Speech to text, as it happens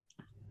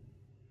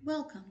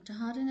Welcome to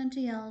Hot and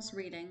MTL's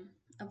reading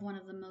of one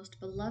of the most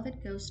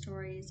beloved ghost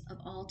stories of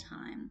all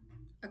time,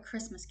 A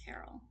Christmas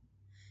Carol.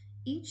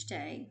 Each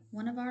day,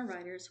 one of our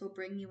writers will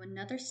bring you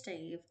another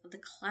stave of the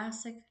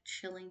classic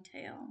chilling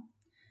tale.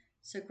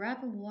 So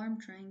grab a warm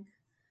drink,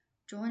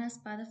 join us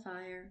by the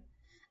fire,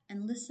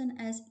 and listen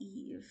as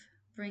Eve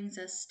brings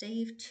us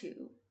stave 2,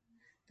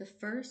 the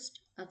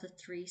first of the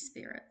three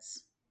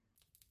spirits.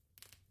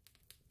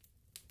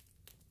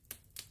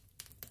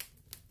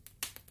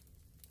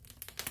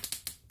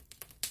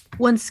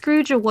 When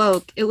Scrooge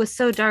awoke, it was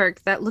so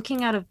dark that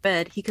looking out of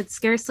bed, he could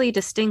scarcely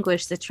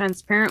distinguish the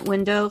transparent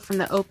window from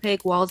the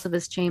opaque walls of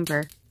his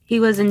chamber. He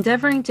was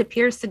endeavoring to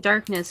pierce the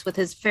darkness with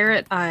his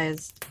ferret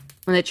eyes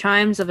when the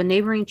chimes of a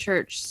neighboring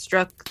church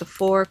struck the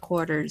 4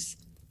 quarters.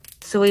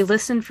 So he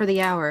listened for the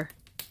hour.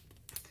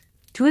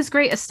 To his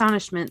great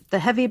astonishment, the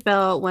heavy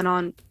bell went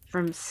on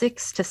from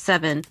 6 to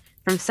 7,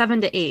 from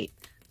 7 to 8,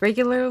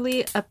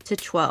 regularly up to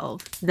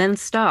 12, then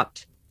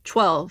stopped.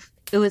 12.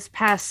 It was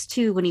past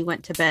 2 when he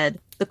went to bed.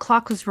 The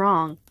clock was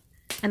wrong.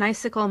 An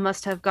icicle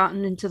must have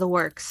gotten into the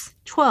works.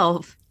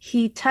 12.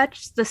 He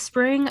touched the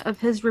spring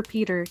of his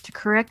repeater to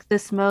correct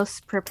this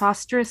most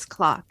preposterous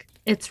clock.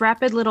 Its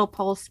rapid little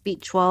pulse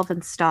beat 12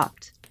 and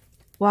stopped.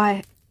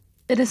 Why,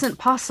 it isn't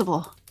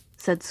possible,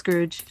 said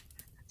Scrooge,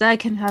 that I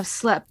can have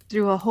slept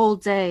through a whole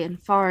day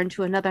and far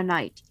into another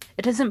night.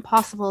 It isn't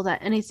possible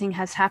that anything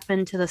has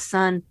happened to the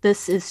sun.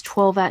 This is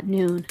 12 at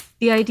noon.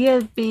 The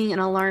idea being an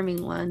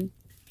alarming one,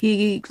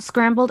 he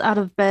scrambled out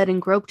of bed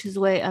and groped his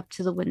way up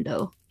to the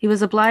window. He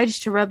was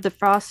obliged to rub the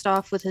frost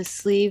off with his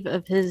sleeve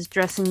of his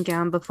dressing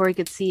gown before he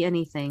could see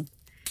anything.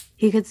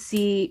 He could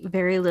see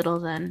very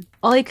little then.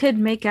 All he could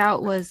make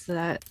out was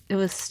that it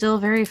was still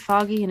very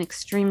foggy and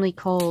extremely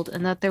cold,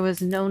 and that there was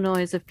no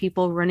noise of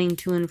people running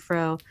to and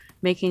fro,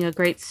 making a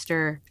great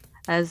stir,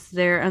 as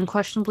there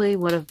unquestionably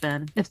would have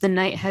been if the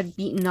night had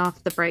beaten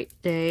off the bright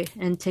day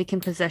and taken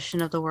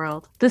possession of the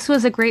world. This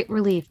was a great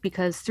relief,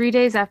 because 3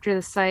 days after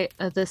the sight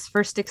of this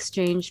first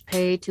exchange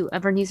pay to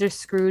Ebenezer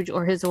Scrooge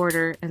or his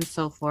order, and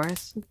so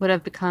forth, would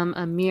have become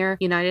a mere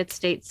United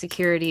States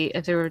security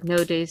if there were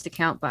no days to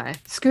count by.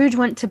 Scrooge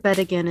went to bed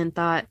again and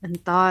thought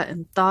and thought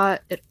and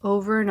thought it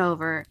over and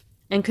over,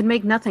 and could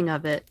make nothing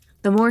of it.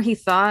 The more he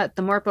thought,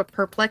 the more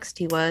perplexed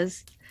he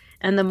was,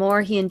 and the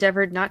more he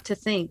endeavored not to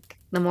think,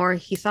 the more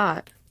he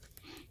thought.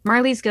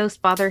 Marley's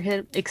ghost bothered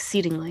him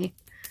exceedingly.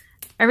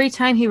 Every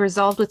time he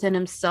resolved within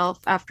himself,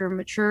 after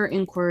mature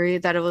inquiry,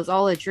 that it was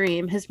all a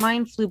dream, his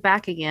mind flew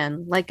back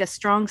again, like a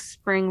strong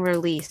spring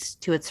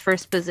released, to its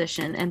first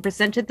position, and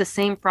presented the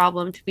same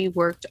problem to be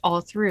worked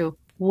all through.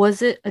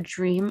 Was it a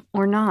dream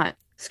or not?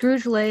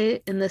 Scrooge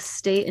lay in this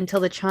state until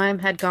the chime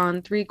had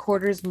gone 3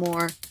 quarters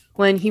more,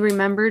 when he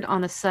remembered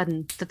on a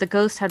sudden that the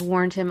ghost had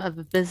warned him of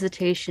a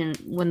visitation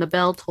when the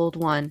bell tolled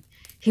 1.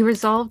 He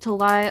resolved to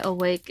lie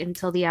awake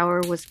until the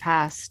hour was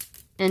past,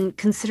 and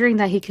considering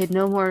that he could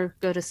no more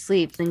go to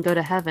sleep than go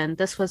to heaven,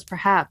 this was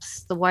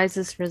perhaps the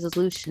wisest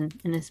resolution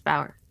in his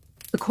power.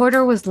 The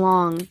quarter was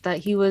long, that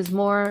he was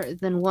more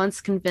than once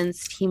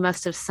convinced he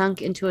must have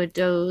sunk into a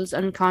doze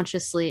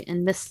unconsciously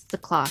and missed the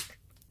clock.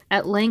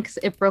 At length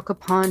it broke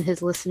upon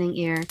his listening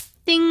ear.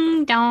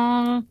 Ding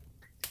dong!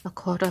 A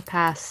quarter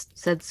past,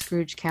 said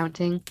Scrooge,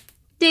 counting.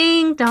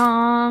 Ding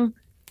dong!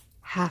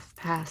 Half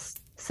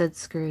past, said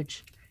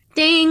Scrooge.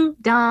 Ding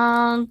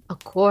dong! A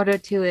quarter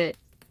to it.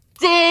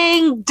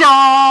 Ding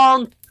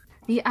dong!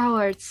 The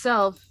hour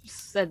itself,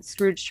 said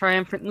Scrooge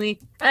triumphantly,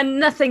 and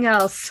nothing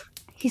else.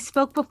 He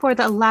spoke before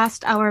the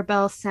last hour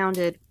bell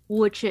sounded,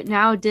 which it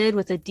now did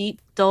with a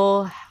deep,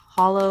 dull,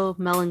 hollow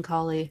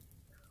melancholy.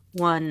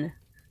 1.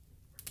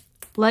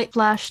 Light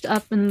flashed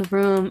up in the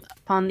room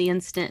upon the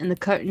instant, and the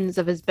curtains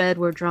of his bed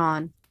were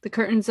drawn. The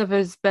curtains of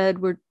his bed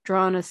were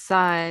drawn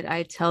aside,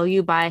 I tell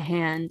you, by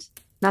hand.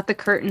 Not the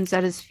curtains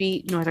at his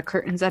feet, nor the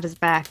curtains at his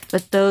back,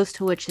 but those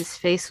to which his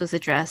face was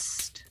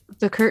addressed.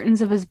 The curtains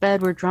of his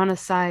bed were drawn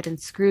aside, and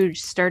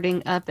Scrooge,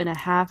 starting up in a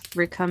half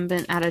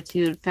recumbent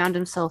attitude, found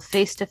himself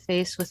face to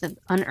face with an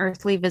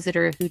unearthly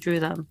visitor who drew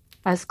them.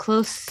 As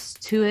close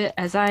to it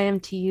as I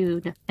am to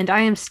you, and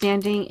I am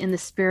standing in the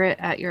spirit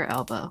at your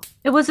elbow.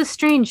 It was a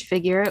strange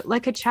figure,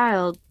 like a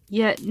child,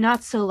 yet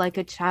not so like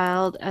a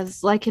child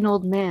as like an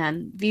old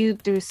man,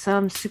 viewed through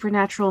some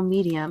supernatural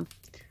medium,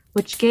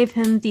 which gave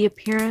him the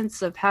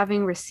appearance of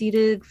having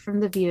receded from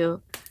the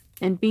view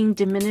and being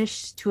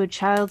diminished to a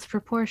child's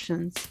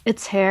proportions.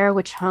 Its hair,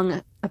 which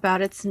hung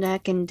about its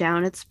neck and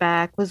down its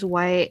back, was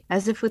white,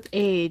 as if with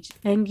age,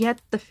 and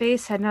yet the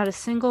face had not a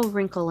single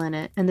wrinkle in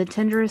it, and the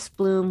tenderest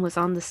bloom was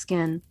on the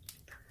skin.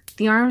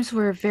 The arms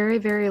were very,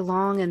 very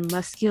long and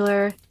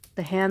muscular,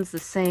 the hands the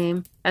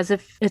same, as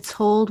if its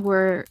hold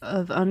were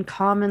of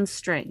uncommon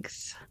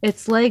strength.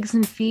 Its legs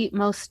and feet,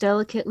 most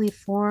delicately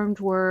formed,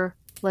 were,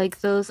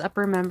 like those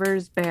upper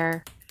members,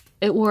 bare.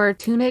 It wore a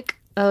tunic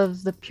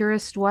of the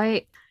purest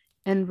white,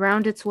 and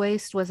round its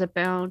waist was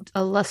bound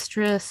a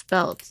lustrous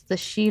belt, the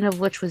sheen of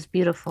which was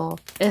beautiful.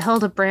 It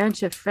held a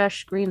branch of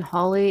fresh green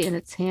holly in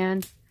its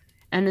hand,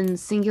 and in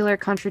singular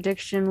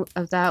contradiction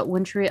of that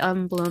wintry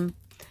emblem,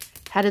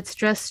 had its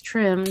dress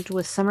trimmed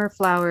with summer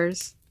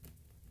flowers.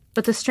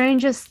 But the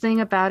strangest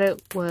thing about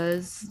it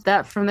was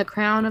that from the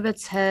crown of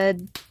its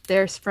head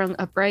there sprung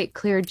a bright,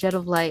 clear jet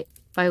of light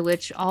by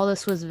which all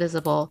this was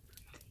visible,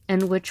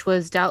 and which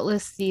was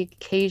doubtless the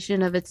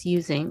occasion of its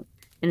using,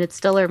 in its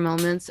duller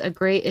moments, a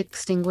great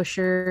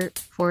extinguisher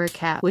for a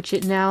cap, which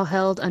it now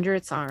held under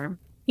its arm.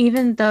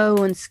 Even though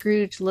when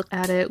Scrooge looked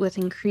at it with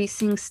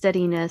increasing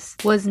steadiness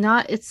was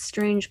not its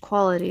strange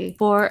quality,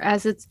 for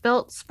as its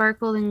belt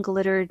sparkled and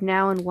glittered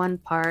now in one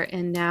part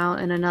and now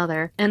in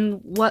another,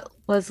 and what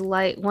was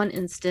light one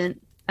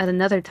instant at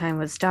another time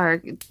was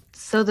dark,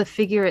 so the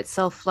figure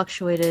itself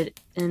fluctuated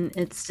in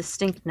its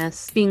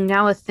distinctness, being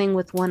now a thing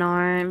with one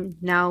arm,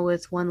 now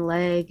with one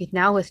leg,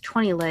 now with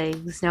 20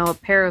 legs, now a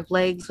pair of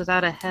legs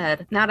without a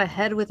head, not a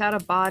head without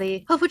a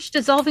body, of which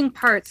dissolving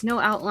parts no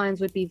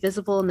outlines would be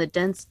visible in the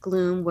dense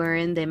gloom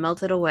wherein they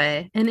melted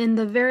away. And in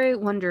the very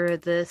wonder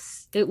of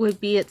this, it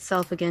would be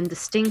itself again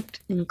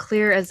distinct and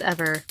clear as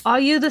ever. "Are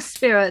you the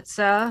spirit,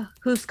 sir,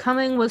 whose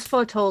coming was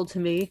foretold to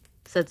me?"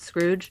 said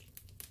Scrooge.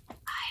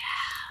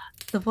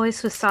 The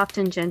voice was soft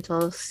and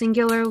gentle,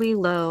 singularly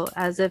low,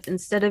 as if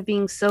instead of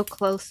being so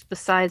close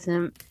beside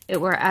him,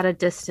 it were at a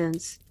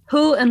distance.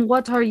 "Who and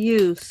what are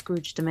you?"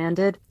 Scrooge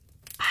demanded.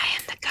 "I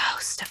am the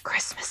ghost of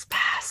Christmas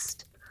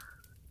past."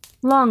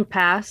 "Long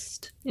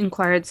past?"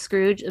 inquired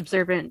Scrooge,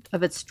 observant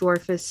of its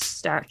dwarfish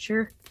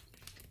stature.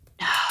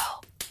 "No,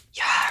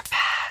 your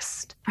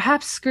past."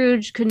 Perhaps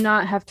Scrooge could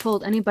not have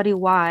told anybody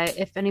why,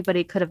 if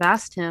anybody could have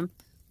asked him,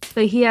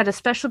 but he had a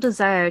special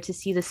desire to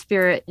see the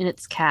spirit in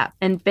its cap,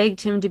 and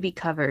begged him to be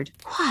covered.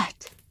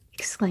 "What!"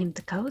 exclaimed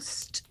the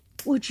ghost.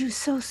 "Would you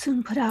so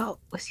soon put out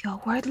with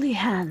your worldly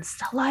hands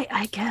the light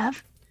I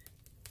give?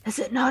 Is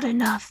it not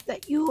enough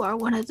that you are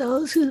one of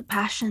those whose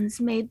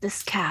passions made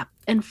this cap,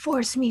 and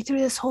forced me through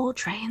this whole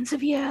trains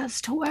of years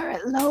to wear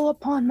it low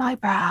upon my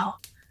brow?"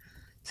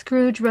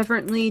 Scrooge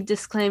reverently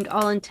disclaimed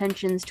all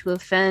intentions to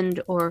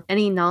offend or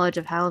any knowledge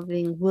of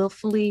having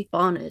willfully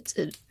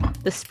bonneted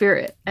the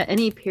spirit at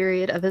any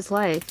period of his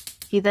life.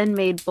 He then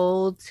made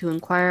bold to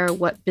inquire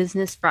what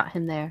business brought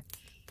him there.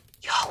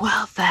 "Your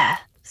welfare,"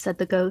 said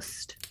the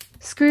ghost.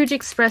 Scrooge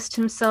expressed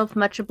himself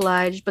much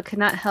obliged, but could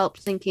not help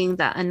thinking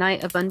that a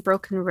night of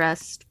unbroken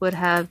rest would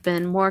have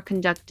been more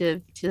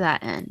conducive to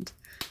that end.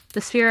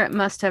 The spirit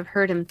must have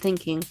heard him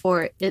thinking,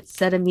 for it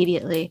said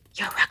immediately,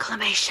 "Your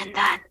reclamation,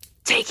 then.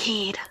 Take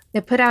heed."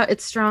 It put out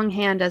its strong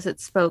hand as it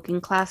spoke,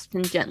 and clasped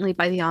him gently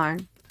by the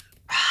arm.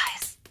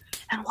 "Rise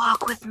and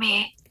walk with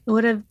me." It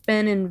would have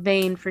been in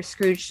vain for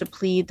Scrooge to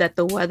plead that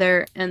the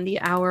weather and the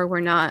hour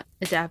were not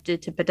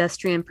adapted to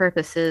pedestrian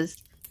purposes,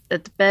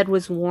 that the bed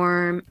was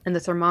warm and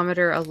the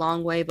thermometer a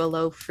long way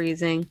below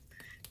freezing,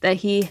 that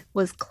he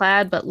was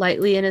clad but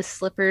lightly in his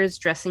slippers,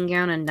 dressing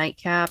gown, and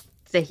nightcap,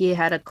 that he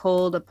had a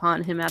cold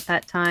upon him at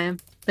that time.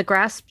 The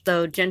grasp,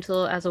 though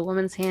gentle as a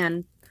woman's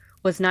hand,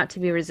 was not to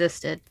be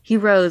resisted. He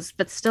rose,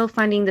 but still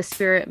finding the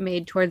spirit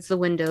made towards the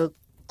window,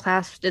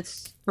 clasped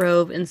its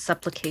robe in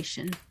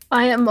supplication.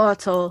 "I am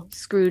mortal,"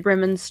 Scrooge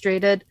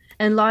remonstrated,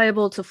 "and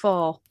liable to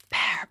fall."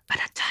 "Bear but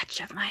a touch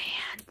of my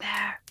hand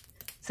there,"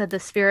 said the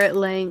spirit,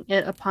 laying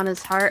it upon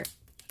his heart,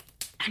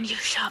 "and you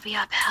shall be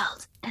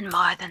upheld in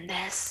more than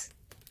this."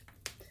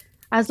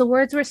 As the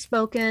words were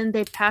spoken,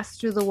 they passed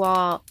through the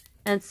wall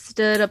and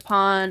stood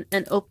upon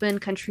an open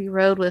country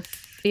road with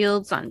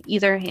fields on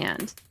either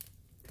hand.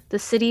 The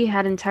city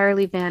had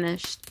entirely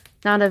vanished.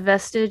 Not a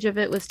vestige of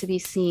it was to be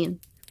seen.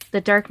 The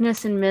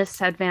darkness and mist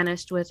had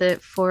vanished with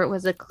it, for it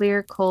was a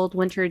clear, cold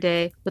winter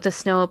day with the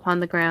snow upon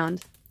the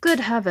ground. "Good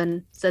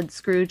heaven," said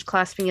Scrooge,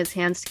 clasping his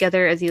hands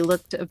together as he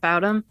looked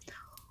about him.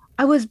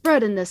 "I was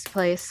bred in this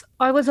place.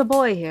 I was a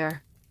boy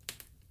here."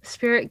 The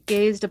spirit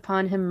gazed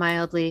upon him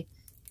mildly.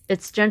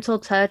 Its gentle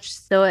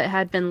touch, though it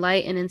had been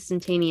light and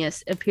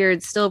instantaneous,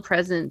 appeared still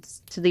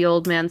present to the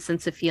old man's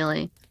sense of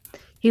feeling.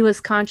 He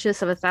was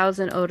conscious of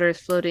 1,000 odors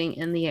floating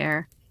in the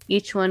air,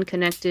 each one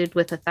connected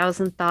with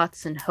 1,000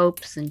 thoughts and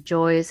hopes and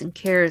joys and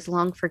cares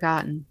long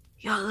forgotten.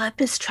 "Your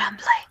lip is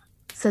trembling,"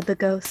 said the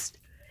ghost.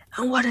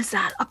 "And what is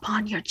that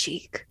upon your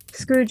cheek?"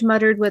 Scrooge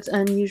muttered with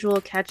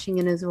unusual catching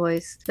in his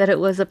voice that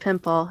it was a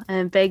pimple,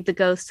 and begged the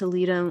ghost to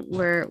lead him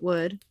where it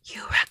would.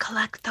 "You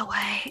recollect the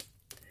way?"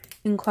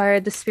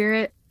 inquired the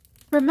spirit.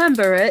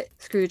 "Remember it?"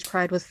 Scrooge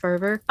cried with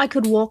fervor. "I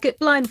could walk it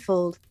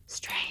blindfold."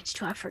 "Strange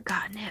to have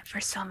forgotten it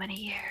for so many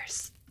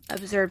years,"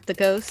 observed the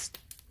ghost.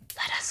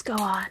 "Let us go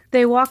on."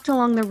 They walked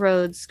along the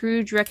road,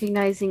 Scrooge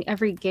recognizing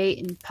every gate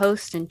and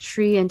post and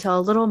tree, until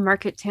a little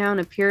market town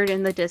appeared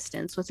in the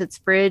distance, with its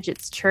bridge,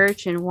 its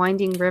church, and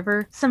winding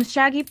river. Some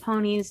shaggy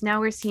ponies now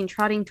were seen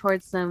trotting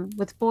towards them,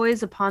 with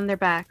boys upon their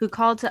back, who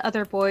called to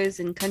other boys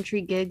in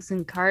country gigs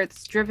and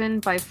carts, driven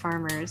by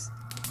farmers.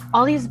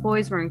 All these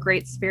boys were in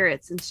great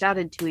spirits and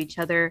shouted to each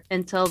other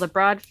until the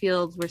broad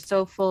fields were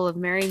so full of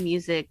merry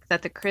music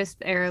that the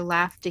crisp air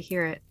laughed to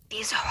hear it.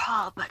 "These are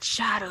all but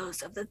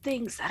shadows of the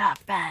things that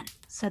have been,"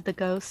 said the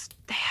ghost.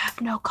 "They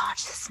have no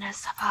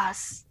consciousness of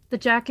us." The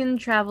jocund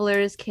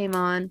travelers came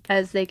on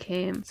as they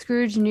came.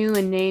 Scrooge knew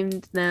and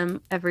named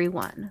them every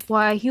one.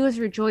 Why, he was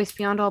rejoiced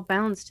beyond all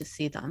bounds to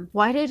see them.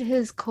 Why did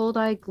his cold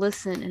eye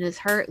glisten and his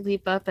heart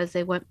leap up as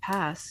they went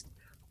past?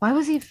 Why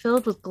was he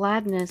filled with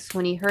gladness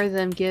when he heard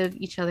them give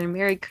each other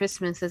Merry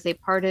Christmas as they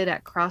parted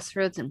at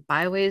crossroads and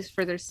byways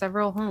for their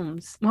several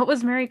homes? What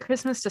was Merry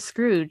Christmas to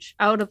Scrooge?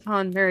 Out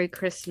upon Merry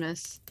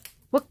Christmas.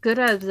 What good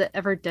has it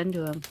ever done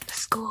to him? The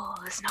school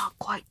is not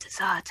quite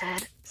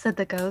deserted, said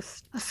the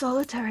ghost. A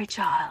solitary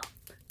child,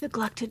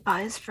 neglected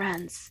by his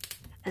friends,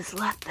 is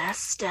left there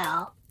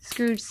still.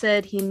 Scrooge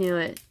said he knew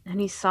it, and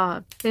he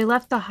sobbed. They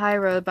left the high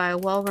road by a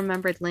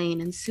well-remembered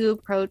lane, and Sue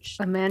approached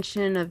a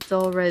mansion of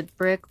dull red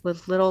brick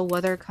with little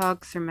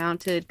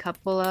weathercock-surmounted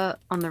cupola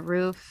on the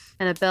roof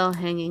and a bell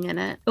hanging in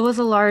it. It was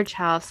a large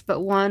house, but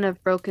one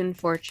of broken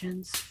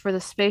fortunes, for the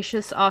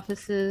spacious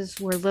offices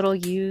were little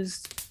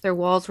used, their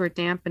walls were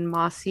damp and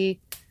mossy,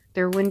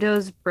 their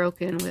windows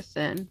broken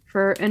within.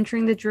 For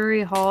entering the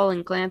dreary hall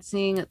and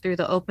glancing through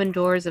the open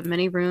doors of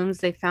many rooms,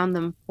 they found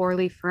them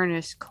poorly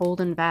furnished,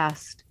 cold and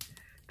vast.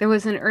 There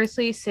was an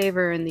earthly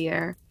savor in the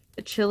air,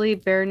 a chilly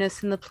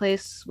bareness in the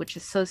place which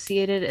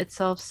associated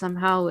itself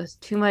somehow with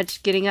too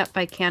much getting up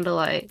by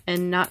candlelight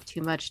and not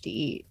too much to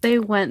eat. They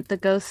went, the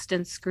ghost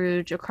and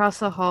Scrooge, across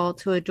the hall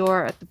to a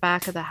door at the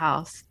back of the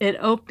house. It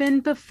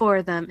opened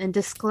before them and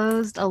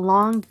disclosed a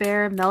long,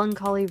 bare,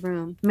 melancholy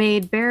room,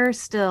 made barer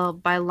still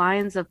by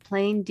lines of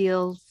plain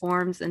deal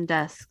forms and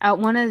desks. At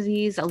one of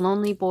these a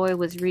lonely boy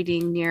was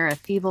reading near a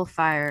feeble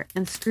fire,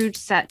 and Scrooge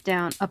sat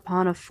down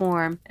upon a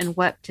form and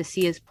wept to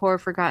see his poor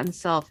forgotten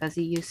self as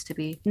he used to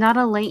be. Not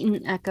a latent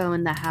echo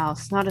in the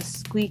house, not a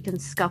squeak and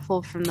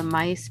scuffle from the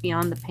mice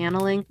beyond the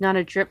paneling, not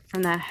a drip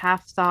from that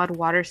half-thawed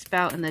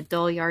waterspout in the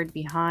dull yard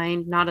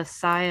behind, not a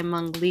sigh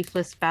among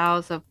leafless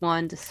boughs of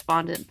one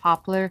despondent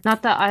poplar,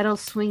 not the idle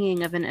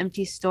swinging of an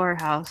empty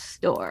storehouse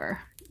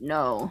door.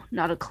 No,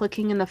 not a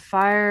clicking in the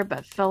fire,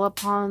 but fell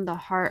upon the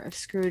heart of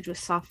Scrooge with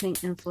softening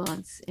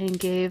influence, and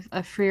gave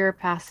a freer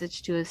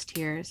passage to his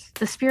tears.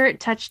 The spirit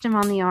touched him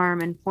on the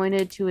arm and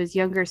pointed to his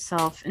younger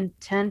self,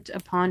 intent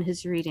upon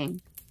his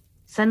reading.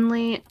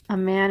 Suddenly, a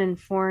man in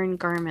foreign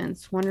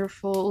garments,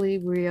 wonderfully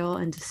real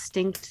and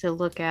distinct to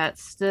look at,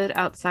 stood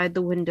outside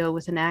the window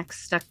with an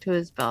axe stuck to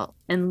his belt,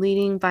 and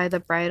leading by the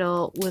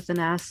bridle with an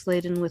ass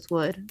laden with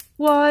wood.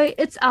 "Why,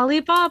 it's Ali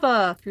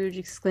Baba!" Scrooge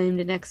exclaimed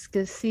in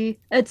ecstasy.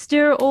 "It's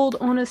dear old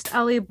honest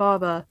Ali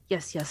Baba.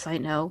 Yes, yes, I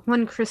know.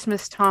 One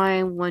Christmas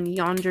time, when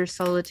yonder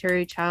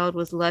solitary child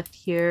was left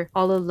here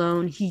all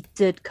alone, he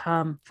did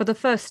come. For the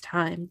first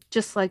time.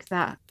 Just like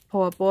that.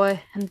 Poor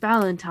boy. And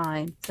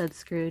Valentine," said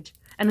Scrooge.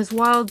 "And his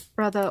wild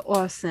brother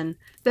Orson.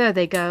 There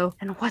they go.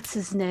 And what's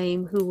his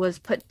name, who was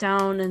put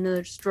down in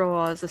the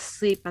straws,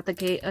 asleep at the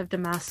gate of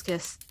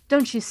Damascus?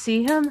 Don't you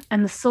see him?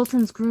 And the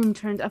Sultan's groom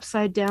turned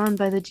upside down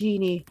by the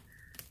genie.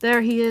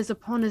 There he is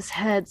upon his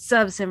head.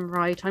 Serves him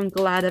right. I'm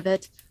glad of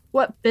it.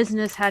 What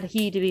business had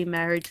he to be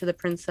married to the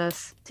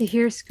princess?" To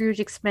hear Scrooge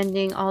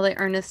expending all the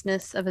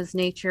earnestness of his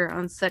nature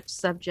on such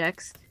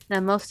subjects, in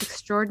a most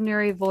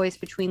extraordinary voice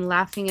between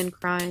laughing and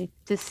crying,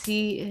 to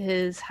see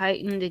his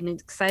heightened and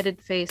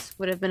excited face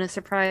would have been a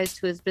surprise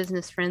to his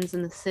business friends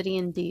in the city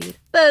indeed.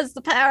 "There's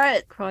the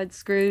parrot!" cried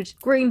Scrooge.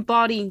 "Green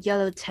body and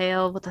yellow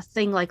tail, with a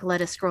thing like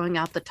lettuce growing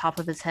out the top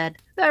of his head.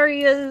 There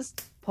he is!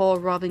 Poor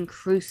Robin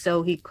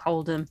Crusoe, he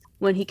called him,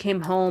 when he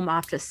came home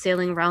after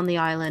sailing round the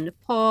island.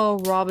 Poor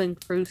Robin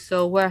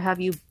Crusoe, where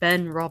have you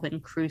been, Robin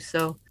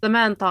Crusoe?" The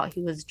man thought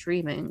he was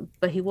dreaming,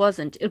 but he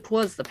wasn't. It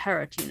was the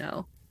parrot, you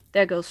know.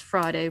 There goes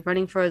Friday,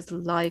 running for his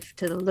life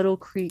to the little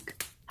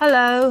creek.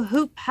 "Hello,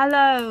 Hoop,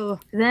 hello!"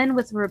 Then,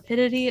 with a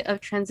rapidity of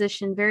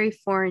transition very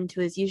foreign to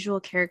his usual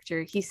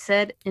character, he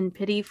said in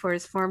pity for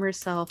his former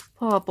self,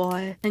 "Poor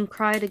boy," and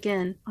cried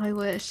again, "I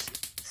wish."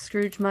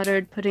 Scrooge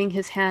muttered, putting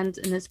his hand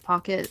in his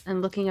pocket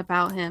and looking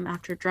about him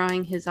after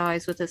drying his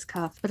eyes with his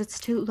cuff. "But it's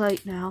too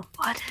late now."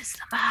 "What is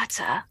the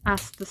matter?"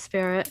 asked the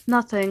spirit.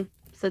 "Nothing,"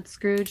 said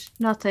Scrooge.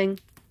 "Nothing.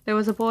 There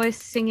was a boy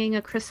singing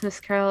a Christmas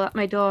carol at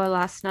my door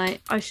last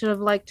night. I should have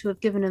liked to have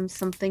given him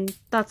something.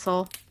 That's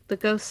all." The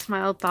ghost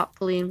smiled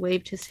thoughtfully and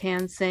waved his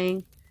hand,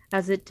 saying,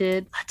 as it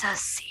did, "Let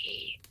us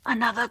see.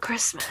 Another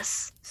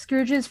Christmas."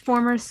 Scrooge's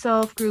former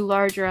self grew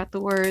larger at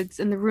the words,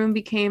 and the room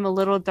became a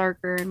little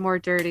darker and more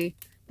dirty.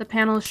 The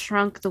panels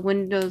shrunk, the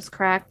windows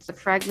cracked, the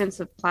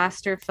fragments of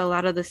plaster fell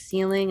out of the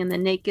ceiling, and the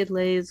naked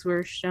laths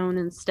were shown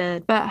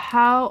instead. But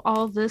how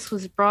all this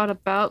was brought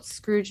about,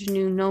 Scrooge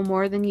knew no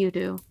more than you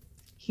do.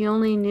 He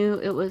only knew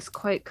it was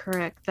quite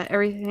correct, that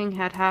everything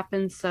had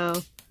happened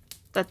so,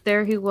 that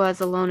there he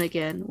was alone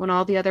again, when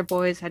all the other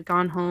boys had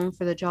gone home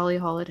for the jolly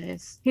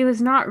holidays. He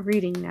was not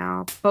reading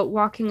now, but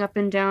walking up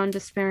and down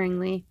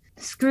despairingly.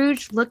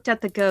 Scrooge looked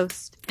at the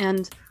ghost,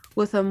 and,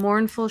 with a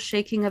mournful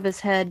shaking of his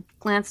head,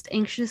 glanced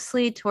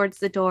anxiously towards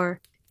the door.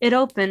 It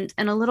opened,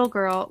 and a little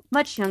girl,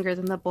 much younger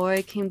than the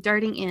boy, came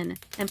darting in,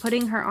 and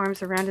putting her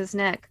arms around his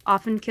neck,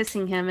 often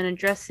kissing him and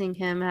addressing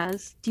him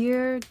as,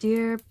 "Dear,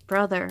 dear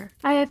brother."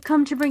 "I have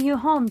come to bring you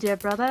home, dear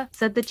brother,"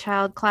 said the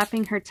child,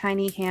 clapping her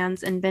tiny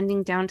hands and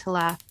bending down to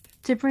laugh.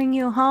 To bring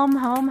you home,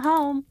 home,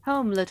 home,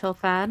 home, little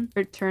Fan,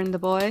 returned the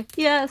boy.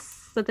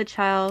 Yes, said the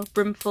child,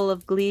 brimful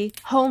of glee.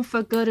 Home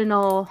for good and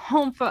all,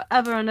 home for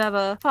ever and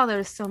ever. Father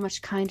is so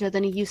much kinder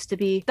than he used to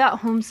be. That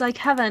home's like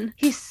heaven.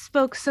 He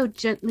spoke so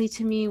gently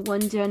to me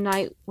one dear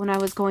night when I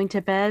was going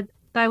to bed,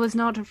 that I was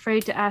not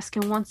afraid to ask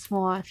him once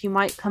more if you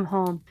might come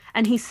home.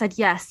 And he said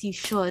yes, you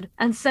should,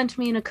 and sent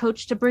me in a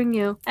coach to bring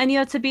you. And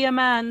you're to be a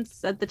man,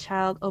 said the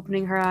child,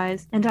 opening her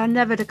eyes, and are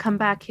never to come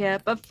back here.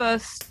 But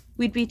first,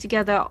 we'd be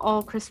together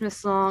all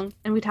Christmas long,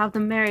 and we'd have the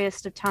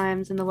merriest of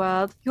times in the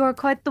world. You are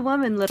quite the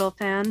woman, little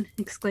Fan,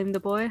 exclaimed the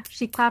boy.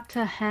 She clapped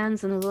her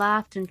hands and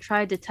laughed and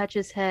tried to touch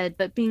his head,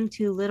 but being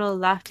too little,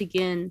 laughed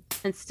again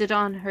and stood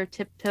on her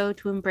tiptoe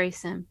to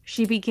embrace him.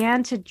 She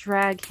began to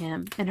drag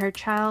him, in her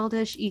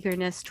childish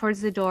eagerness,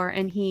 towards the door,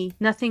 and he,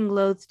 nothing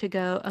loath to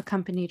go,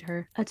 accompanied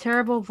her. A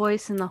terrible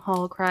voice in the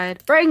hall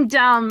cried, "Bring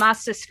down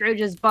Master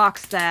Scrooge's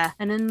box there!"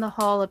 And in the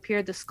hall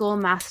appeared the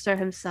schoolmaster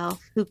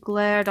himself, who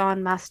glared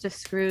on Master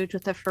Scrooge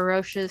with a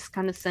ferocious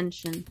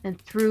condescension,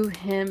 and threw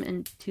him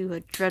into a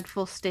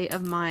dreadful state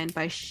of mind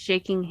by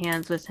shaking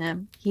hands with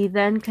him. He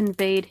then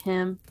conveyed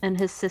him and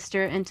his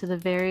sister into the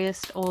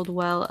veriest old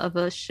well of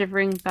a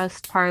shivering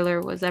best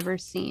parlor was ever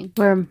seen,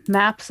 where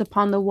maps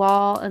upon the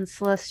wall and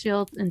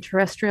celestial and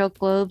terrestrial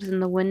globes in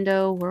the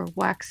window were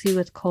waxy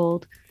with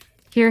cold.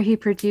 Here he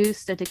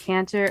produced a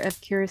decanter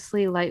of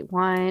curiously light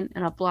wine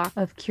and a block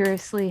of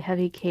curiously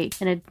heavy cake,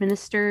 and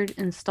administered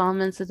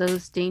installments of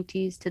those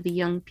dainties to the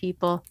young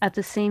people, at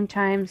the same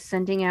time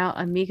sending out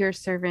a meager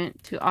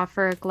servant to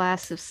offer a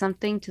glass of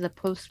something to the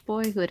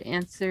postboy, who had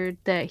answered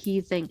that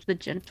he thanked the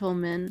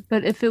gentleman,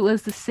 but if it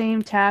was the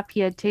same tap he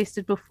had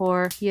tasted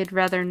before, he had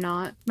rather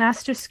not.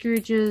 Master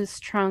Scrooge's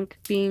trunk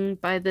being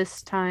by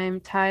this time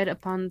tied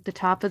upon the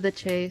top of the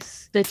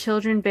chaise, the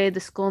children bade the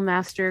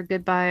schoolmaster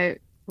good-bye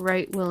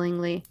right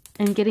willingly,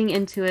 and getting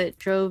into it,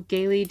 drove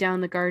gaily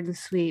down the garden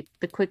sweep,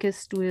 the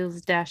quickest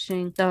wheels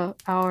dashing the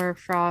hour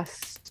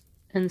frost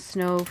and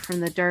snow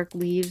from the dark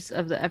leaves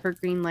of the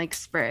evergreen-like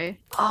spray.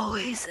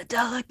 "Always a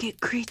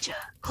delicate creature,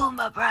 whom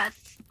a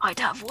breath might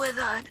have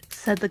withered,"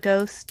 said the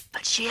ghost,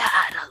 "but she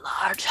had a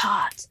large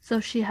heart."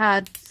 "So she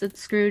had," said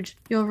Scrooge.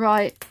 "You're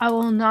right. I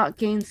will not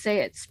gainsay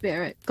it,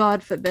 spirit.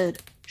 God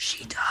forbid."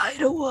 "She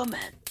died a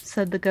woman,"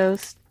 said the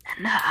ghost,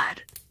 "and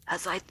had,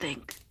 as I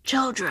think,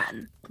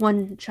 children."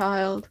 "One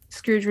child,"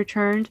 Scrooge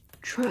returned.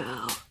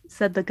 "True,"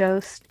 said the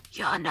ghost.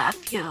 "Your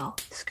nephew."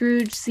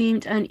 Scrooge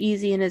seemed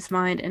uneasy in his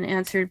mind and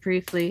answered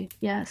briefly,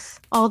 "Yes."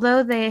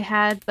 Although they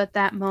had but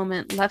that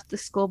moment left the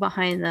school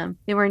behind them,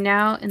 they were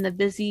now in the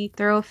busy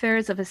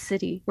thoroughfares of a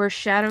city, where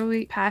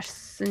shadowy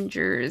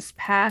passengers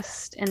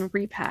passed and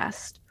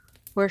repassed,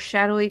 where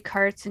shadowy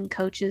carts and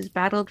coaches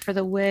battled for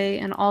the way,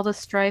 and all the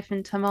strife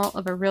and tumult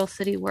of a real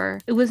city were.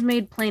 It was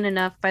made plain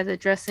enough by the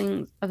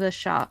dressing of the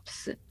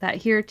shops that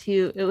here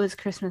too it was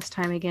Christmas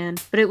time again,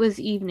 but it was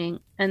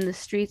evening, and the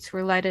streets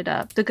were lighted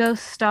up. The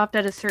ghost stopped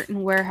at a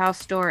certain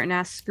warehouse door and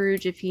asked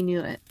Scrooge if he knew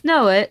it.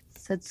 "Know it?"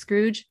 said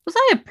Scrooge. "Was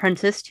I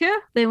apprenticed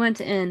here?" They went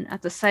in,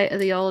 at the sight of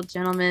the old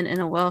gentleman in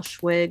a Welsh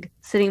wig,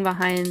 sitting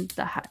behind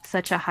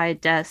such a high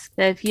desk,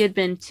 that if he had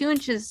been 2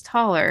 inches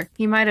taller,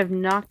 he might have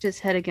knocked his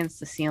head against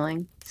the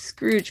ceiling.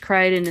 Scrooge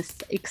cried in his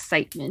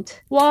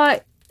excitement,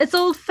 "Why, it's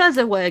old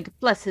Fezziwig!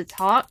 Bless his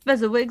heart,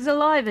 Fezziwig's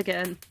alive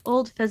again!"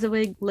 Old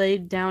Fezziwig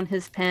laid down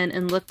his pen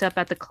and looked up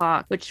at the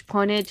clock, which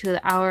pointed to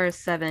the hour of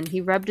 7.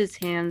 He rubbed his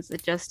hands,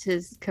 adjusted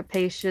his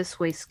capacious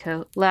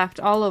waistcoat, laughed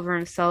all over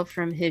himself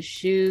from his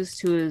shoes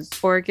to his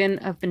organ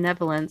of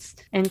benevolence,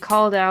 and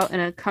called out in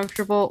a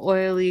comfortable,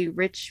 oily,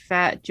 rich,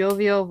 fat,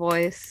 jovial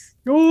voice,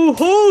 "Yo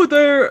ho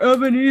there,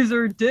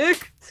 Ebenezer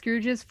Dick!"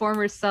 Scrooge's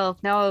former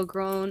self, now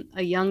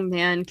a young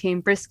man,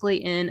 came briskly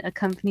in,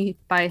 accompanied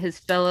by his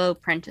fellow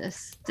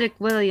apprentice. "Dick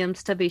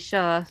Williams, to be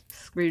sure,"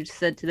 Scrooge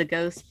said to the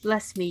ghost.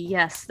 "Bless me,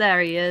 yes,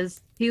 there he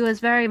is. He was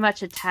very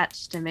much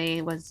attached to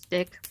me, was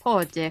Dick.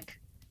 Poor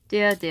Dick.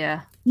 Dear,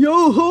 dear."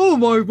 "Yo ho,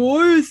 my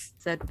boys,"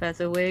 said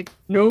Fezziwig.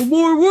 "No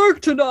more work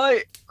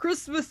tonight.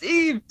 Christmas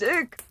Eve,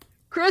 Dick.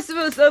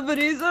 Christmas,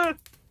 Ebenezer.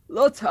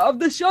 Let's have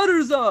the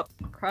shutters up,"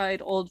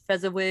 cried old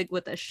Fezziwig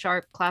with a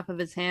sharp clap of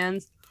his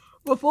hands,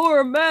 "before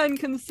a man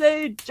can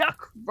say Jack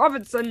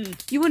Robinson."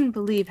 You wouldn't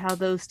believe how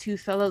those two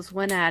fellows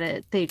went at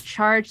it. They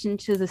charged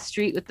into the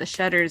street with the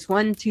shutters.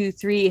 1, 2,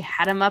 3,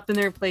 had 'em up in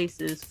their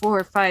places.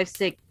 4, 5,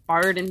 6,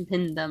 barred and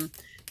pinned them.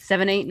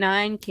 7, 8,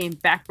 9 came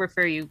back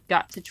before you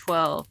got to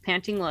 12,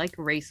 panting like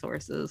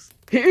racehorses.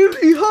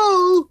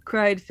 "Hilly-ho!"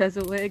 cried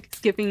Fezziwig,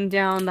 skipping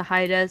down the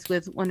high desk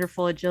with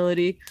wonderful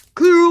agility.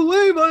 "Clear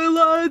away, my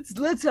lads!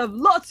 Let's have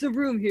lots of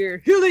room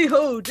here!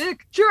 Hilly-ho,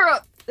 Dick! Cheer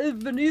up,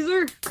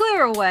 Ebenezer!"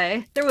 Clear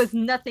away! There was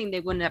nothing they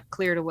wouldn't have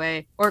cleared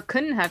away, or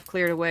couldn't have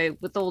cleared away,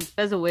 with old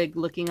Fezziwig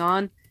looking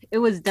on. It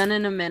was done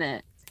in a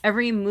minute.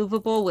 Every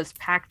movable was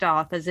packed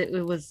off as it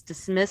was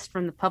dismissed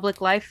from the public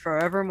life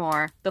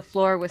forevermore. The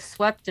floor was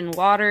swept and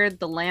watered,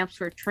 the lamps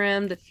were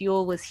trimmed, the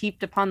fuel was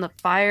heaped upon the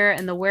fire,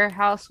 and the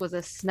warehouse was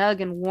as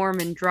snug and warm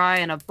and dry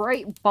and a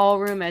bright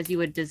ballroom as you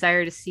would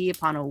desire to see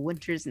upon a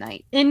winter's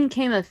night. In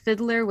came a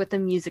fiddler with a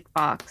music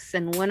box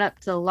and went up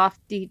to the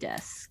lofty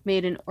desk,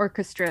 made an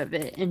orchestra of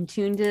it, and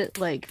tuned it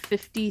like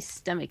 50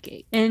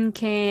 stomachache. In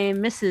came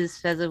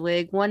Mrs.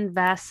 Fezziwig, one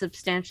vast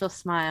substantial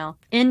smile.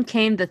 In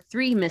came the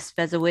 3 Miss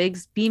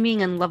Fezziwigs,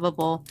 beaming and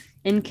lovable.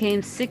 In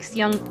came 6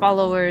 young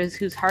followers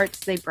whose hearts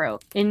they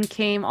broke. In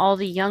came all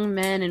the young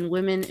men and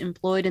women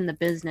employed in the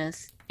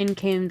business. In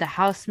came the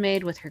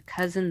housemaid with her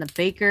cousin, the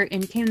baker.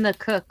 In came the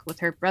cook with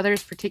her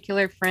brother's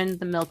particular friend,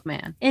 the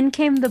milkman. In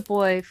came the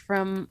boy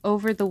from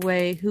over the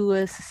way who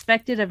was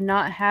suspected of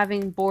not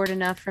having board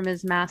enough from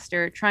his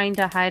master, trying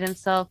to hide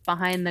himself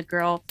behind the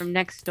girl from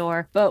next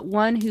door, but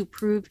one who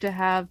proved to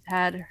have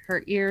had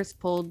her ears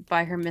pulled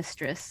by her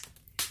mistress.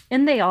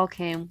 In they all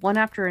came, one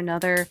after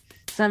another,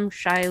 some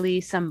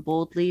shyly, some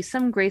boldly,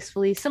 some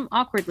gracefully, some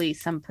awkwardly,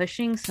 some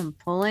pushing, some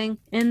pulling.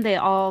 In they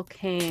all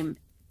came,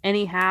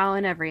 anyhow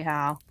and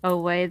everyhow.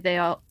 Away they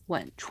all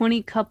went.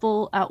 20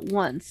 couple at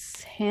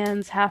once,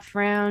 hands half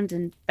round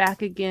and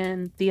back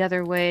again, the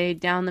other way,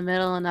 down the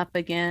middle and up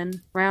again,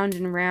 round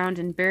and round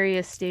in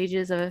various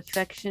stages of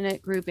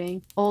affectionate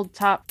grouping. Old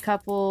top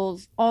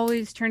couples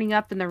always turning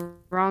up in the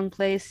wrong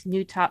place,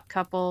 new top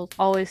couples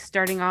always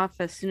starting off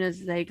as soon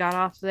as they got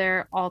off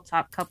there, all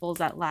top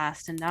couples at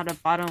last, and not a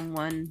bottom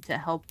one to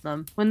help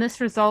them. When this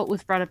result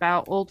was brought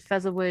about, old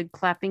Fezziwig,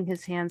 clapping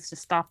his hands to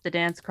stop the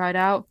dance, cried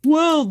out,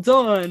 "Well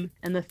done!"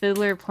 And the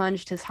fiddler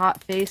plunged his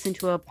hot face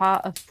into a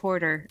pot of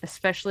porter,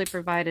 especially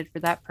provided for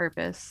that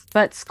purpose.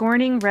 But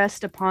scorning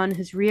rest upon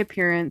his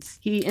reappearance,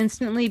 he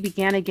instantly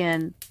began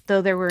again,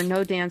 though there were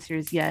no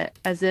dancers yet,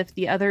 as if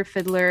the other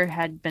fiddler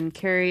had been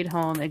carried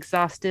home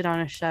exhausted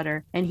on a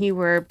shutter, and he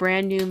were a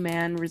brand new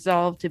man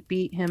resolved to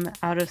beat him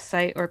out of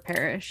sight or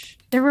perish.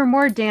 There were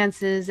more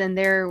dances, and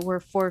there were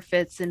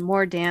forfeits, and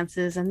more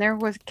dances, and there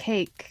was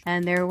cake,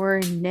 and there were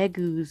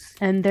negus,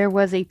 and there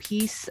was a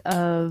piece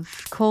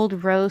of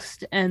cold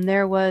roast, and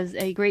there was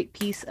a great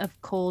piece of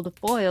cold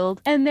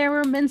boiled, and there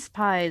were mince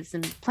pies,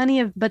 and plenty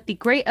of, but the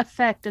great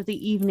effect of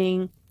the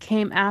evening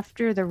came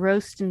after the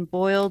roast and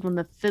boiled, when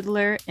the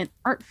fiddler, an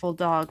artful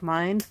dog,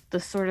 mind, the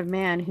sort of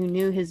man who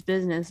knew his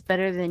business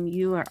better than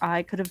you or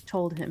I could have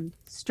told him,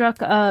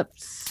 struck up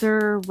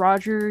Sir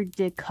Roger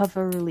de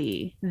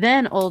Coverley.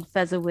 Then old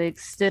Fezziwig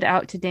stood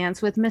out to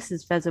dance with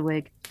Mrs.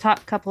 Fezziwig,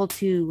 top couple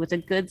too, with a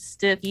good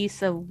stiff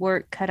piece of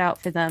work cut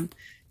out for them.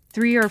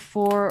 3 or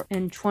 4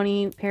 and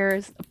 20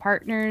 pairs of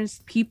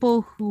partners,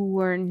 people who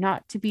were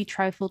not to be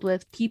trifled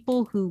with,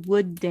 people who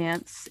would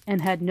dance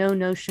and had no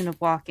notion of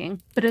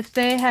walking. But if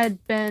they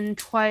had been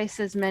twice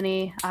as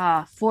many,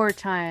 4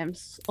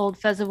 times, old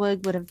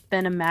Fezziwig would have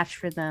been a match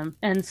for them,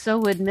 and so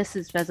would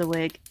Mrs.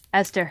 Fezziwig.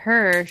 As to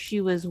her, she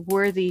was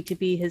worthy to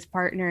be his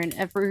partner in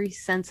every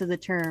sense of the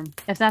term.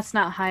 If that's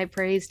not high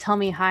praise, tell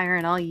me higher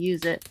and I'll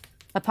use it.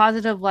 A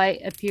positive light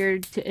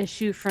appeared to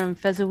issue from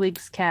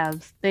Fezziwig's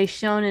calves. They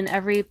shone in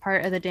every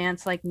part of the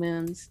dance like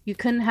moons. You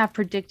couldn't have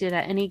predicted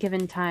at any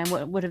given time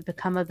what would have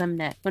become of them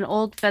next. When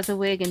old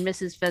Fezziwig and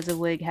Mrs.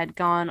 Fezziwig had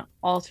gone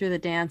all through the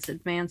dance,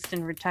 advanced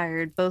and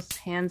retired, both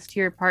hands to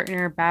your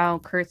partner, bow,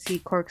 curtsy,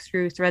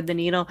 corkscrew, thread the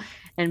needle,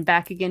 and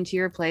back again to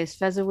your place,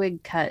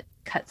 Fezziwig cut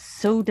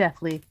so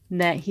deftly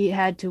that he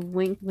had to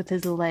wink with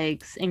his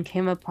legs and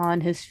came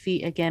upon his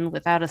feet again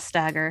without a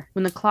stagger.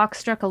 When the clock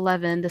struck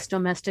 11, this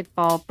domestic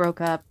ball broke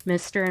up.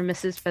 Mr. and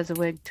Mrs.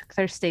 Fezziwig took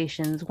their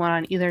stations, one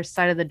on either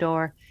side of the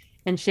door,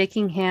 and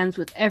shaking hands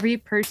with every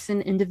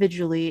person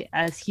individually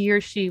as he or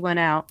she went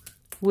out,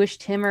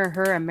 wished him or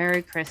her a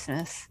Merry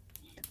Christmas.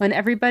 When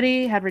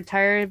everybody had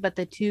retired but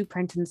the 2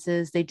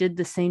 prentices, they did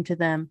the same to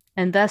them,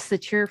 and thus the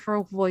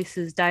cheerful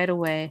voices died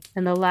away,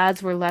 and the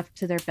lads were left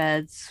to their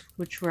beds,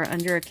 which were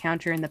under a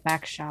counter in the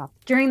back shop.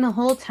 During the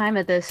whole time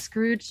of this,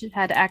 Scrooge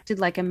had acted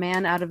like a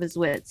man out of his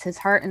wits. His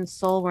heart and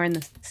soul were in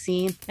the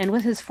scene, and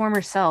with his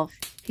former self.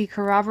 He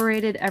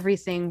corroborated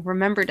everything,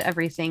 remembered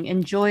everything,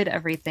 enjoyed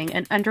everything,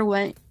 and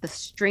underwent the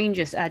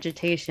strangest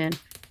agitation.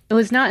 It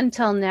was not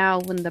until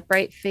now, when the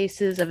bright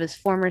faces of his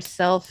former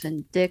self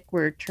and Dick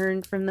were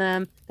turned from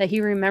them, that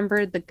he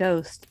remembered the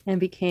ghost and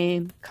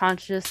became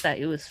conscious that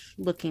it was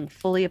looking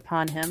fully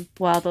upon him,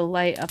 while the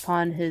light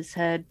upon his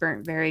head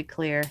burnt very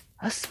clear.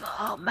 "A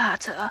small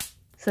matter,"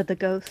 said the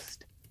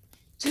ghost,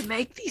 "to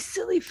make these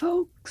silly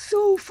folk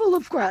so full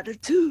of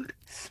gratitude."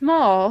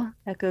 "Small,"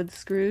 echoed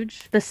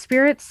Scrooge. The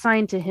spirit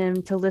signed to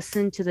him to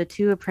listen to the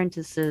 2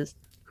 apprentices,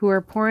 who were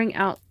pouring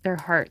out their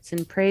hearts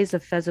in praise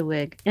of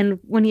Fezziwig, and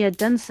when he had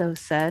done so,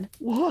 said,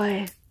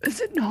 "Why, is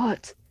it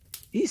not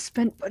He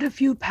spent but a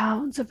few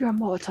pounds of your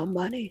mortal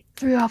money.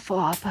 3 or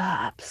 4,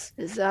 perhaps.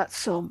 Is that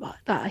so much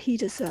that he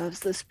deserves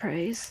this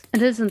praise?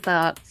 It isn't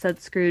that,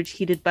 said Scrooge,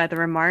 heated by the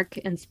remark,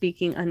 and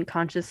speaking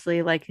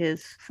unconsciously like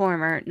his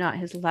former, not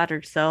his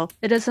latter self.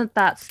 It isn't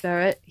that,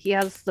 Spirit. He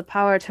has the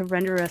power to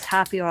render us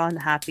happy or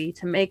unhappy,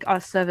 to make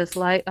our service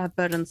light or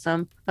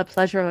burdensome, a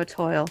pleasure or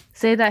toil.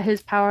 Say that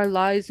his power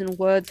lies in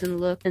words and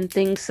look, and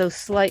things so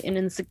slight and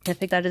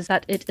insignificant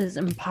that it is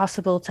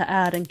impossible to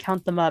add and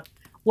count them up.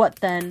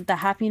 What then? The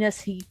happiness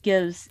he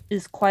gives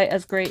is quite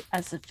as great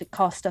as if it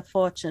cost a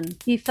fortune.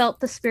 He felt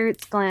the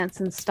spirit's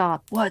glance and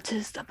stopped. What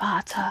is the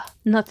matter?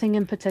 Nothing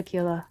in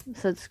particular,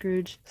 said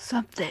Scrooge.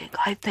 Something,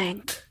 I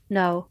think.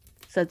 No,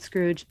 said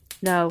Scrooge.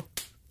 No.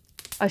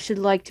 I should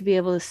like to be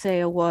able to say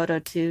a word or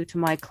two to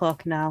my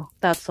clock now,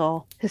 that's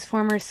all. His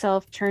former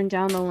self turned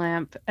down the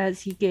lamp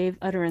as he gave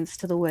utterance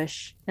to the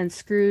wish, and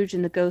Scrooge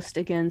and the ghost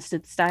again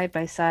stood side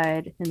by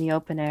side in the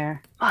open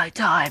air. My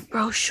time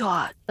grows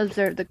short,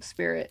 observed the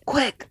spirit.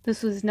 Quick!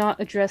 This was not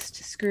addressed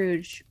to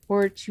Scrooge,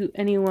 or to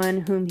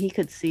anyone whom he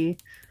could see,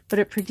 but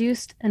it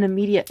produced an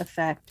immediate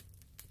effect.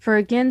 For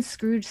again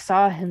Scrooge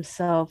saw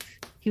himself.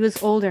 He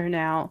was older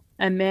now,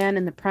 a man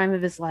in the prime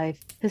of his life.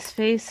 His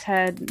face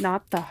had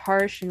not the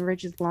harsh and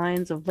rigid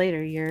lines of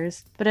later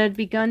years, but had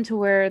begun to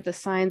wear the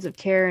signs of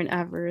care and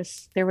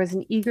avarice. There was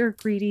an eager,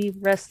 greedy,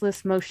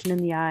 restless motion in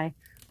the eye,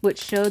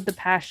 which showed the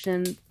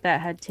passion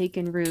that had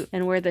taken root,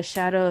 and where the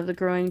shadow of the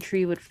growing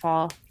tree would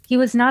fall. He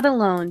was not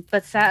alone,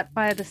 but sat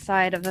by the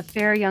side of a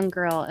fair young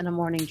girl in a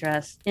morning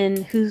dress,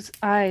 in whose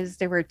eyes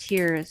there were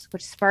tears,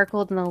 which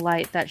sparkled in the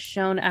light that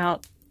shone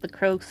out the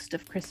coast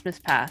of Christmas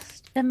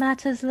past. It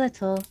matters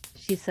little,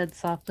 she said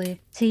softly.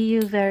 To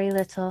you, very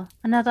little.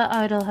 Another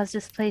idol has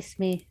displaced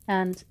me,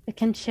 and it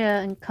can cheer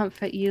and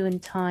comfort you in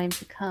time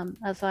to come,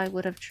 as I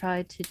would have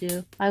tried to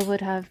do. I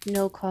would have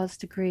no cause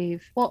to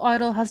grieve. What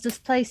idol has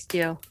displaced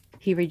you?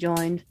 He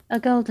rejoined. A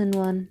golden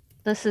one.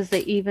 This is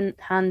the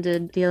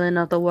even-handed dealing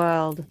of the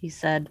world, he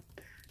said.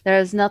 There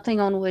is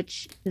nothing on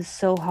which is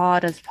so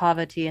hard as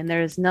poverty, and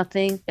there is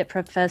nothing it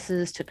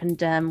professes to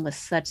condemn with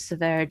such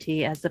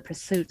severity as the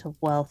pursuit of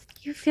wealth.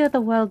 You fear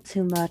the world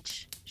too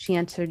much, she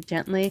answered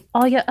gently.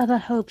 All your other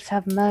hopes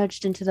have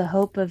merged into the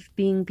hope of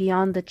being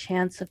beyond the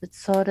chance of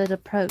its sordid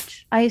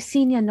approach. I have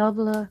seen your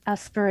nobler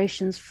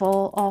aspirations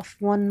fall off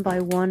one by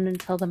one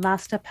until the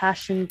master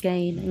passion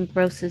gain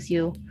engrosses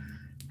you.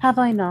 Have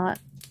I not?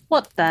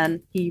 What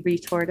then? He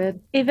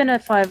retorted. Even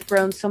if I have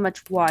grown so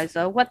much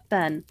wiser, what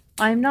then?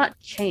 I am not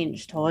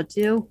changed towards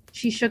you.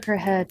 She shook her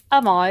head.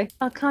 Am I?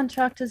 Our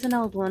contract is an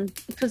old one.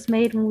 It was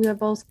made when we were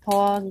both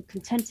poor and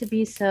content to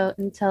be so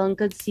until in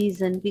good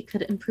season we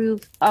could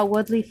improve our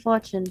worldly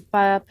fortune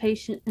by our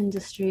patient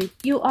industry.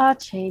 You are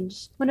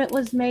changed. When it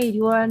was made,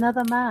 you were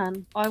another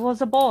man. I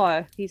was a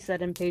boy, he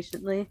said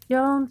impatiently.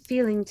 Your own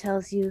feeling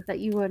tells you that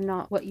you are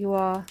not what you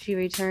are, she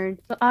returned.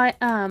 But I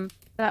am.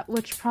 That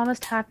which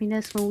promised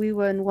happiness when we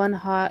were in one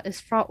heart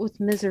is fraught with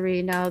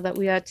misery now that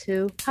we are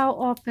two. How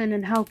often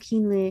and how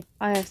keenly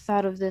I have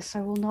thought of this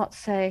I will not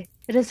say.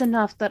 It is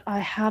enough that I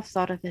have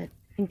thought of it,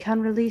 and can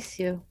release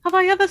you. Have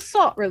I ever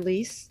sought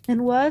release?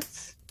 In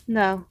words?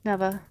 No,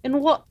 never.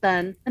 In what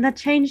then? In a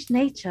changed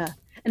nature,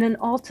 in an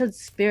altered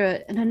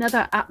spirit, in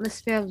another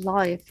atmosphere of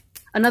life,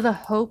 another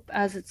hope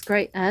as its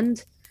great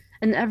end?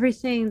 And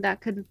everything that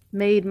could have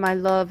made my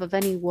love of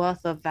any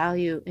worth or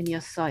value in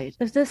your sight.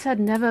 If this had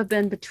never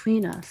been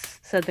between us,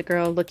 said the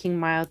girl, looking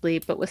mildly,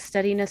 but with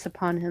steadiness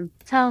upon him,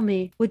 tell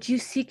me, would you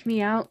seek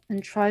me out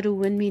and try to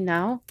win me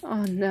now?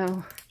 Oh,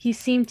 no. He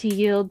seemed to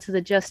yield to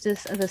the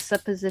justice of the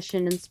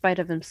supposition in spite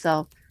of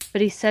himself,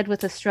 but he said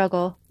with a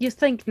struggle, You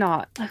think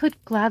not. I would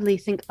gladly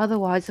think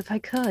otherwise if I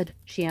could,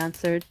 she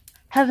answered.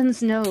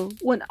 Heavens know,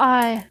 when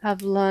I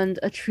have learned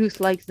a truth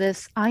like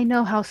this, I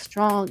know how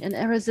strong and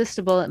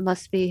irresistible it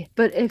must be.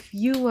 But if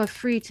you were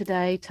free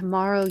today,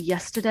 tomorrow,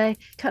 yesterday,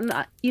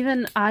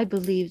 even I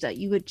believe that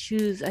you would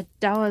choose a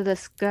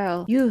dowerless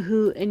girl, you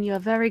who, in your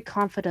very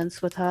confidence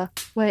with her,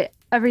 weigh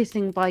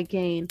everything by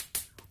gain,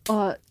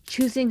 or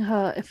choosing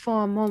her if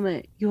for a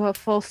moment you are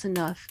false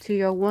enough to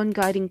your one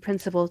guiding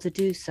principle to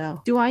do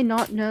so. Do I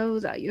not know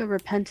that your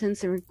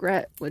repentance and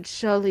regret would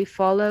surely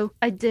follow?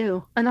 I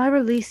do, and I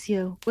release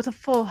you with a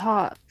full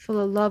heart for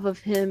the love of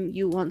him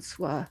you once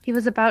were. He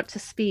was about to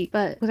speak,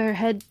 but with her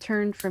head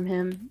turned from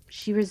him,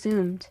 she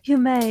resumed. You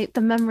may,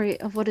 the memory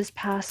of what is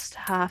past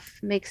half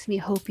makes me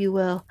hope you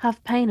will,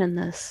 have pain in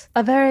this.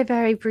 A very,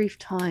 very brief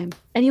time,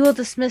 and you will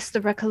dismiss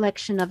the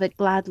recollection of it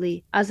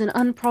gladly as an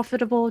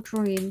unprofitable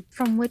dream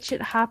from which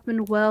it happened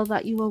well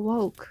that you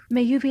awoke.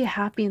 May you be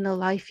happy in the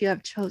life you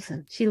have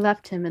chosen. She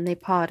left him and they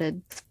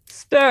parted.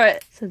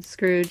 Spirit, said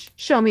Scrooge,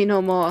 show me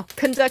no more.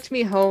 Conduct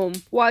me home.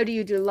 Why do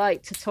you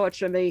delight to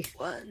torture me?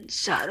 One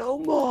shadow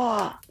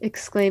more,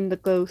 exclaimed the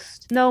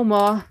ghost. No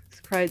more,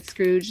 cried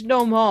Scrooge.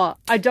 "No more!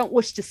 I don't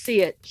wish to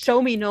see it!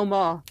 Show me no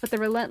more!" But the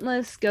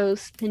relentless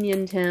ghost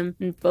pinioned him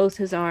in both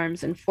his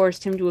arms and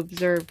forced him to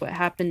observe what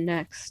happened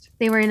next.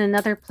 They were in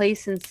another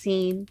place and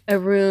scene, a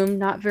room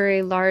not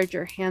very large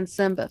or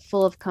handsome, but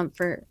full of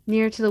comfort.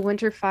 Near to the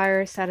winter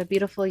fire sat a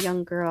beautiful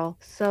young girl,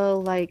 so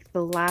like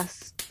the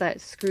last that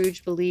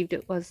Scrooge believed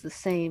it was the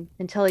same,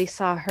 until he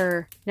saw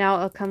her,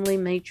 now a comely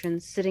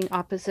matron, sitting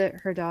opposite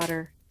her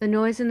daughter. The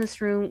noise in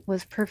this room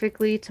was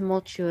perfectly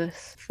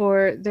tumultuous,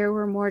 for there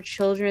were more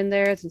children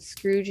there than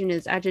Scrooge in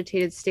his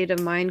agitated state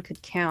of mind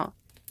could count.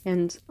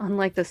 And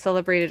unlike the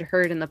celebrated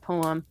herd in the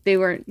poem, they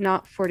were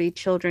not 40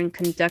 children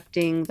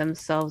conducting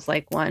themselves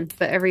like one,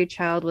 but every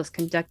child was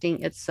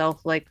conducting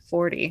itself like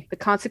 40. The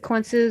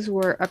consequences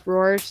were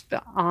uproarious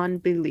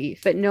beyond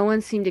belief, but no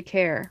one seemed to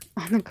care.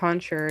 On the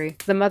contrary,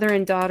 the mother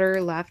and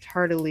daughter laughed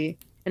heartily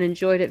and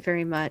enjoyed it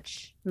very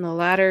much, and the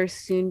latter,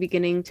 soon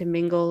beginning to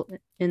mingle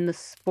in the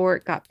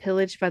sport, got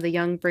pillaged by the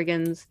young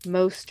brigands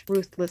most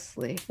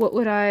ruthlessly. What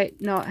would I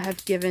not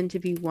have given to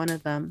be one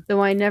of them?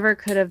 Though I never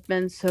could have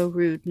been so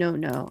rude,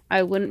 no,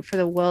 I wouldn't for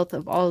the wealth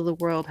of all the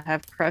world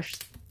have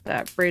crushed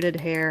that braided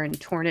hair and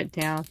torn it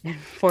down, and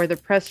for the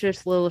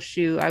precious little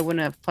shoe I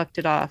wouldn't have plucked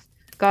it off.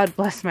 God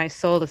bless my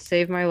soul to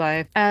save my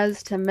life.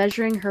 As to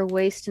measuring her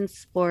waist in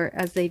sport,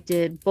 as they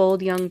did,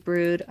 bold young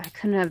brood, I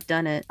couldn't have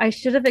done it. I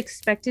should have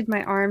expected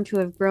my arm to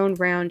have grown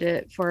round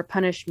it for a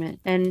punishment,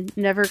 and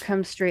never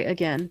come straight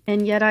again.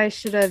 And yet I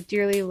should have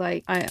dearly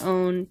liked, I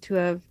own, to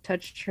have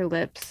touched her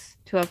lips,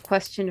 to have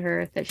questioned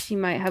her, that she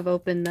might have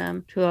opened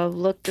them, to have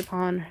looked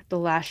upon the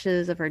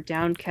lashes of her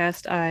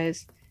downcast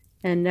eyes,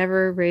 and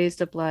never raised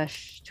a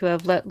blush, to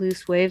have let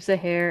loose waves of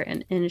hair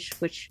an inch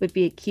which would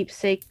be a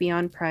keepsake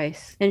beyond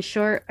price. In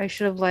short, I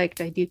should have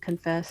liked, I do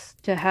confess,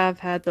 to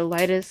have had the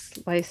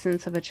lightest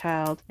license of a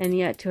child, and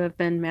yet to have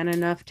been man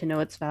enough to know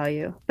its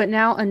value. But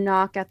now a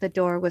knock at the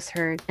door was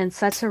heard, and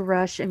such a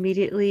rush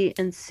immediately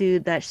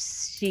ensued that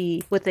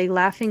she, with a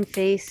laughing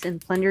face and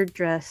plundered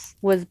dress,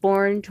 was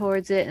borne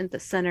towards it in the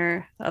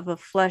center of a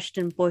flushed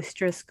and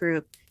boisterous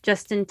group,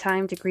 just in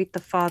time to greet the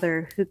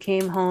father, who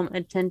came home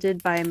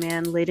attended by a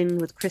man laden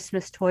with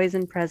Christmas toys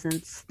and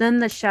presents. Then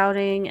the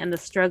shouting and the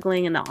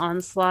struggling and the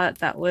onslaught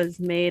that was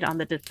made on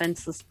the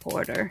defenseless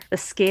porter, the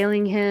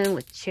scaling him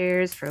with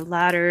chairs for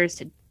ladders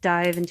to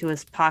dive into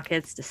his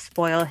pockets to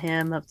spoil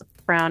him of the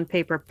brown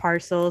paper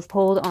parcels,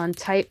 pulled on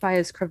tight by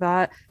his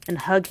cravat and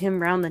hug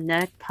him round the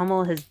neck,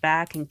 pummel his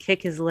back and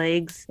kick his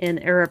legs in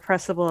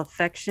irrepressible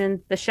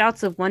affection, the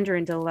shouts of wonder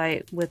and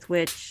delight with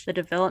which the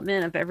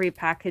development of every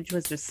package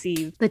was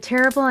received, the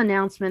terrible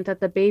announcement that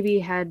the baby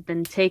had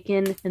been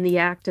taken in the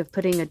act of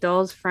putting a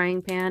doll's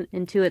frying pan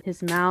into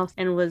his mouth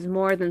and was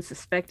more than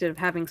suspected of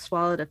having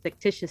swallowed a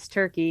fictitious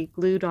turkey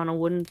glued on a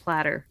wooden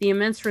platter, the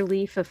immense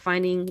relief of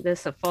finding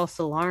this a false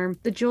alarm,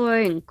 the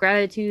joy and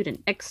gratitude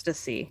and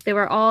ecstasy. They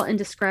were all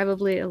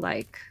indescribably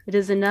alike. It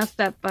is enough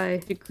that by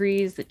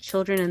degrees the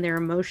children and their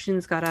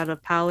emotions got out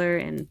of pallor,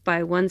 and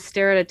by one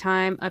stair at a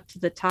time up to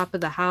the top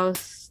of the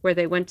house where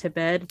they went to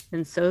bed,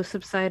 and so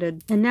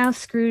subsided. And now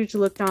Scrooge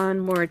looked on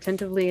more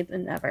attentively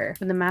than ever,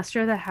 when the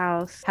master of the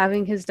house,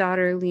 having his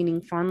daughter leaning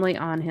fondly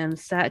on him,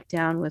 sat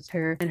down with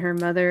her and her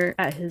mother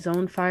at his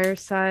own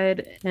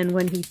fireside, and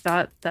when he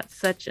thought that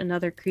such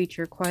another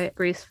creature, quite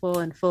graceful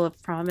and full of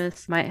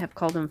promise, might have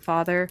called him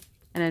father,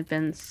 and had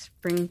been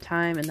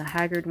springtime in the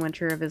haggard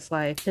winter of his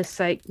life, his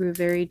sight grew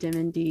very dim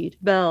indeed.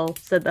 "Belle,"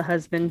 said the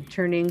husband,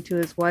 turning to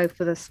his wife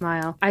with a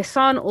smile, "I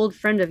saw an old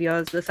friend of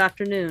yours this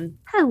afternoon."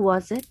 How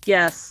was it?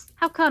 "Yes."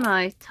 How can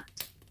I?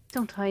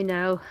 Don't I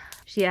know?"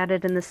 she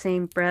added in the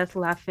same breath,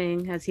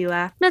 laughing as he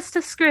laughed. Mr.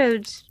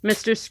 Scrooge.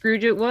 Mr.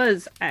 Scrooge it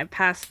was. I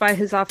passed by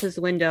his office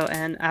window,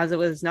 and as it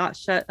was not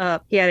shut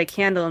up, he had a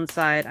candle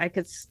inside. I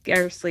could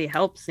scarcely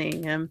help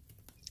seeing him.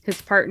 His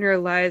partner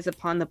lies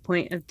upon the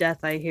point of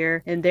death, I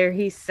hear, and there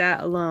he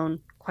sat alone,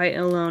 quite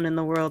alone in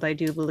the world, I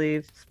do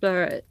believe.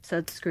 "Spirit,"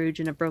 said Scrooge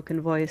in a broken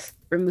voice,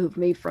 "remove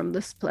me from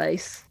this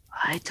place."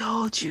 I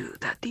told you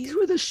that these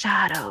were the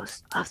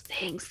shadows of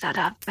things that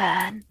have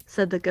been,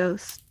 said the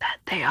ghost. That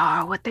they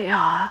are what they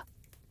are.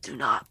 Do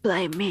not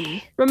blame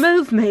me.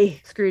 "Remove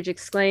me!" Scrooge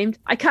exclaimed.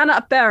 "I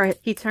cannot bear it!"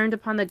 He turned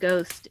upon the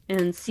ghost,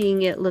 and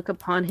seeing it look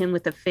upon him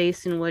with a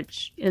face in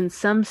which, in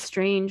some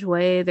strange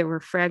way, there were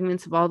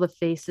fragments of all the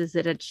faces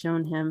it had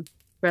shown him,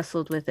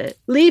 wrestled with it.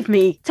 "Leave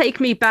me!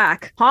 Take me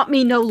back! Haunt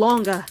me no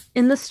longer!"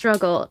 In the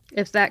struggle,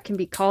 if that can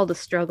be called a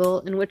struggle,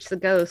 in which the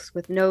ghost,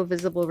 with no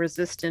visible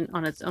resistance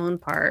on its own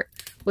part,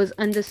 was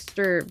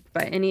undisturbed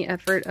by any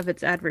effort of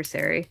its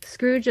adversary,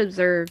 Scrooge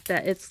observed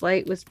that its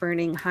light was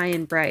burning high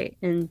and bright,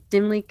 and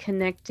dimly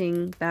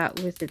connecting that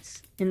with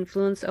its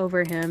influence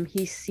over him,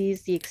 he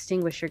seized the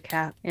extinguisher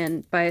cap,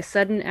 and by a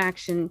sudden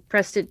action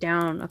pressed it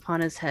down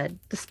upon his head.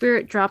 The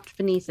spirit dropped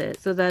beneath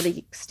it, so that the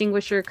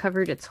extinguisher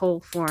covered its whole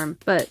form,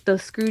 but though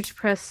Scrooge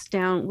pressed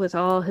down with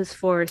all his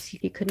force,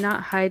 he could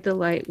not hide the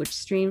light which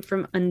streamed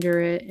from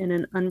under it in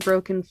an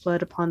unbroken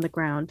flood upon the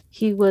ground.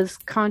 He was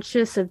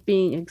conscious of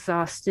being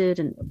exhausted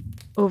and and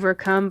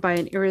overcome by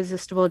an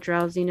irresistible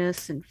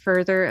drowsiness and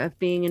further of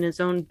being in his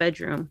own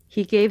bedroom.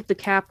 He gave the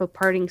cap a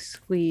parting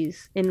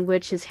squeeze, in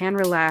which his hand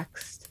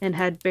relaxed and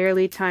had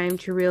barely time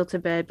to reel to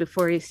bed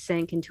before he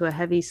sank into a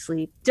heavy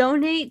sleep.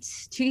 Donate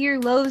to your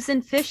loaves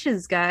and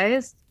fishes,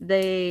 guys.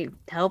 They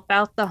help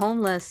out the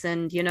homeless,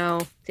 and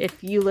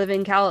if you live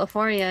in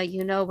California,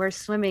 we're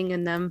swimming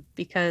in them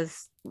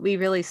because we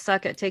really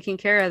suck at taking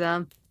care of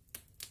them.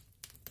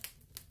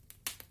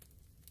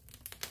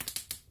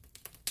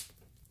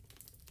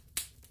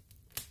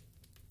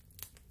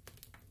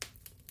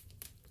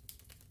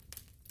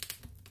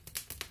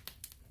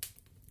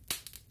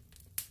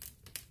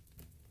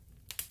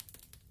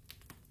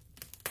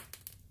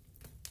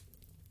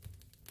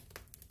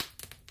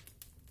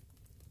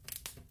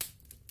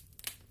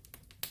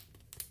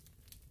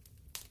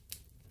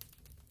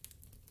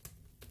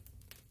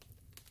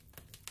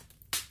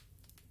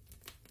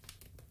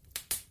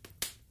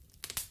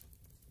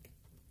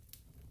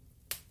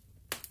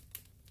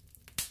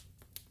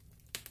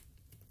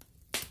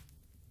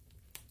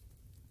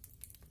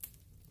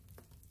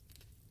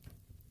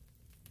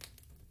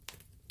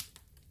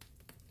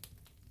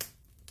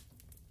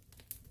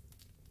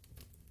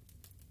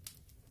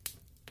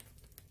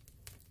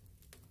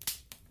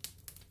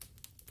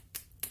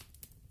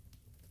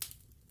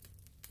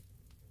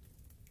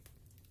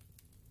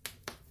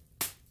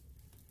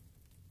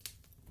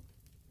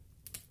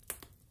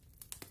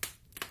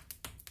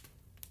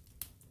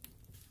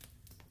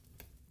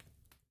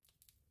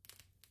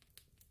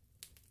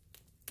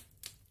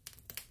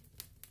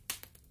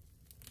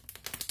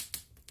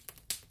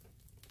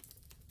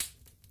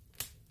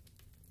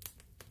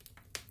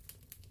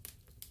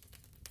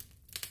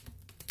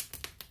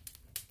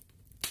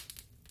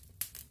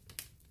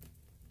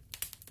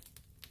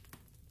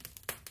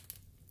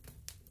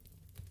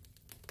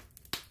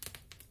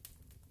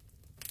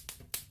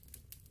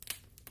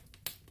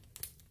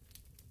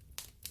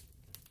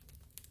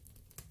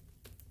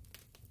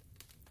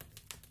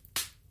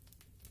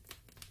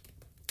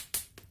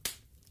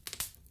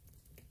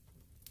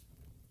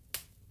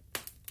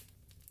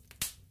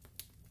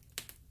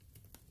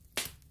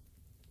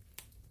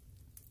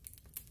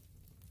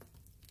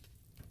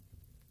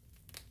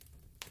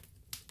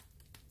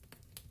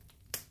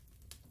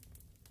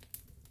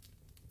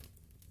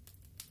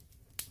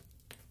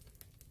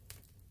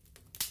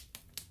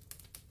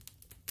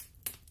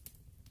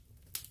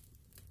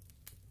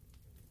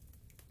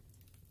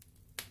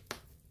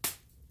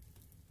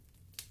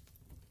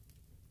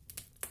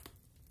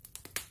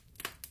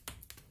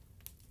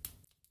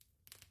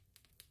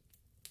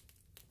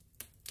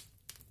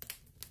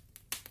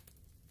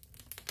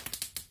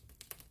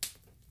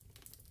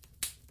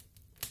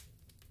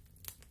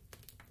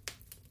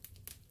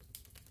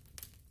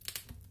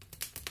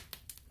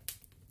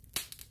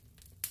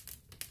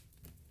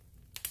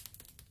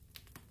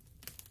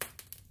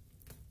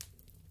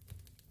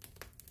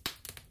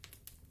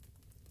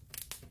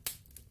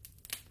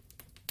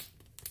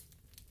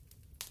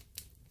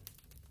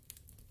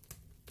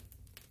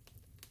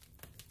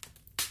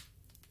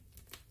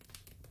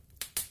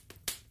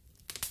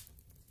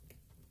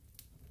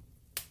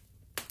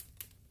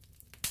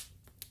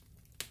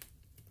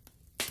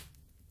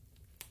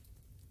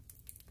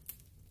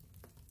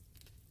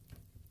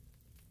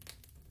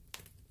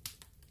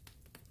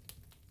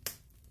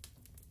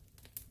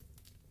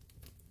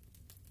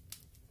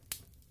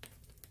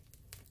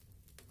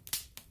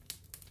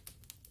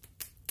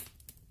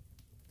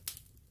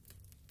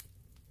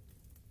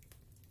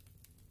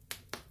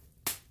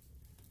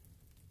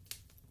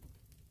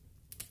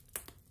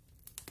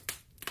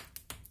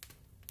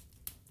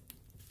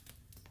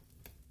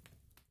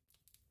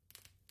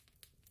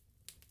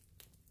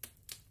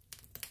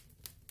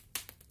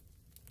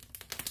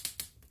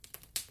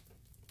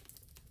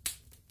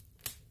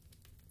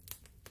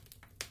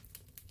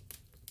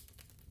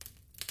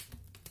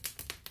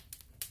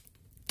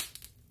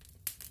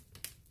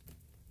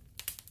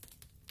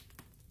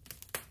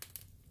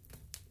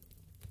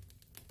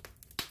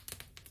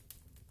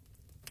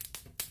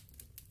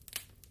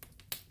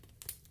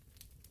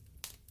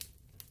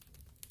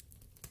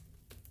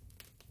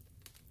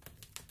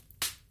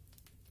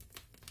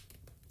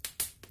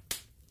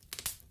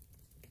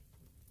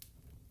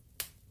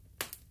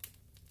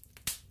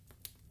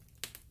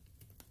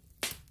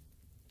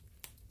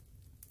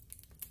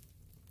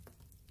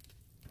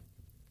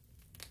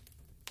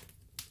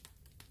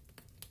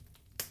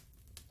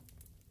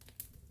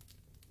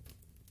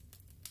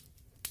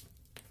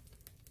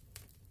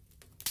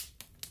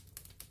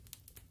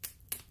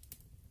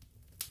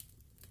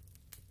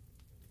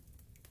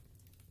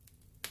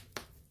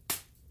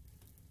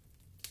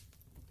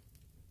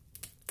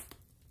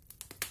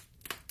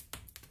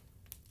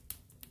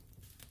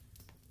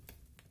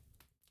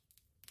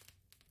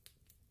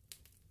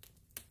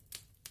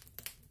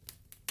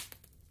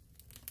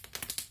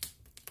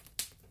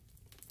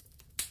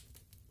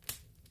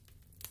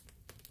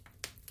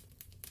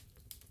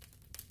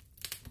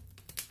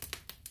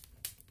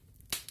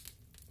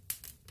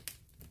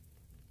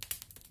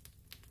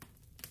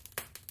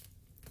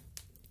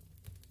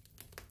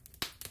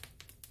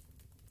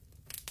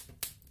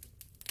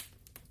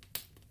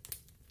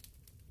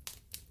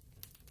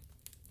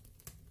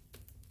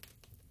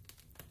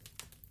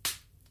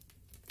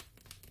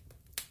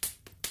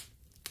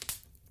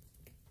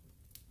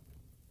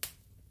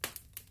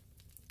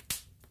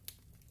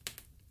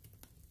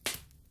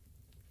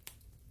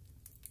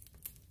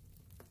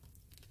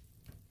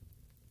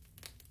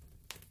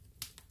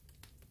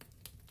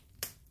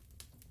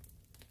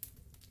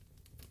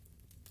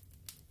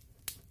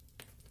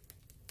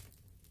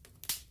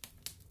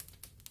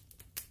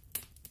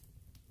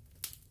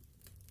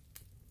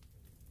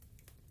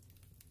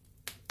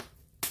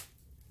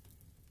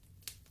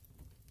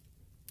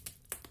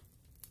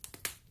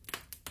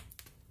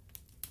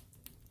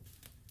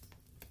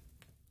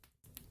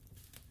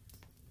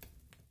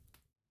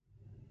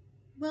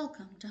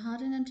 Welcome to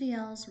Hot and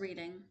MTL's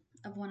reading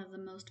of one of the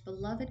most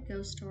beloved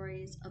ghost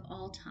stories of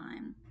all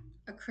time,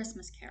 A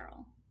Christmas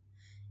Carol.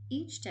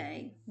 Each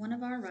day, one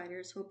of our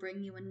writers will bring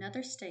you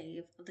another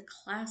stave of the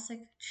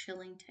classic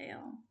chilling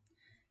tale.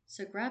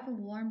 So grab a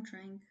warm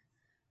drink,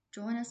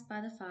 join us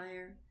by the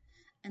fire,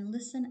 and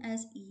listen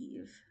as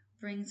Eve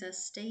brings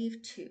us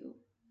stave 2,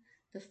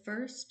 the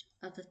first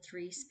of the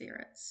three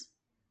spirits.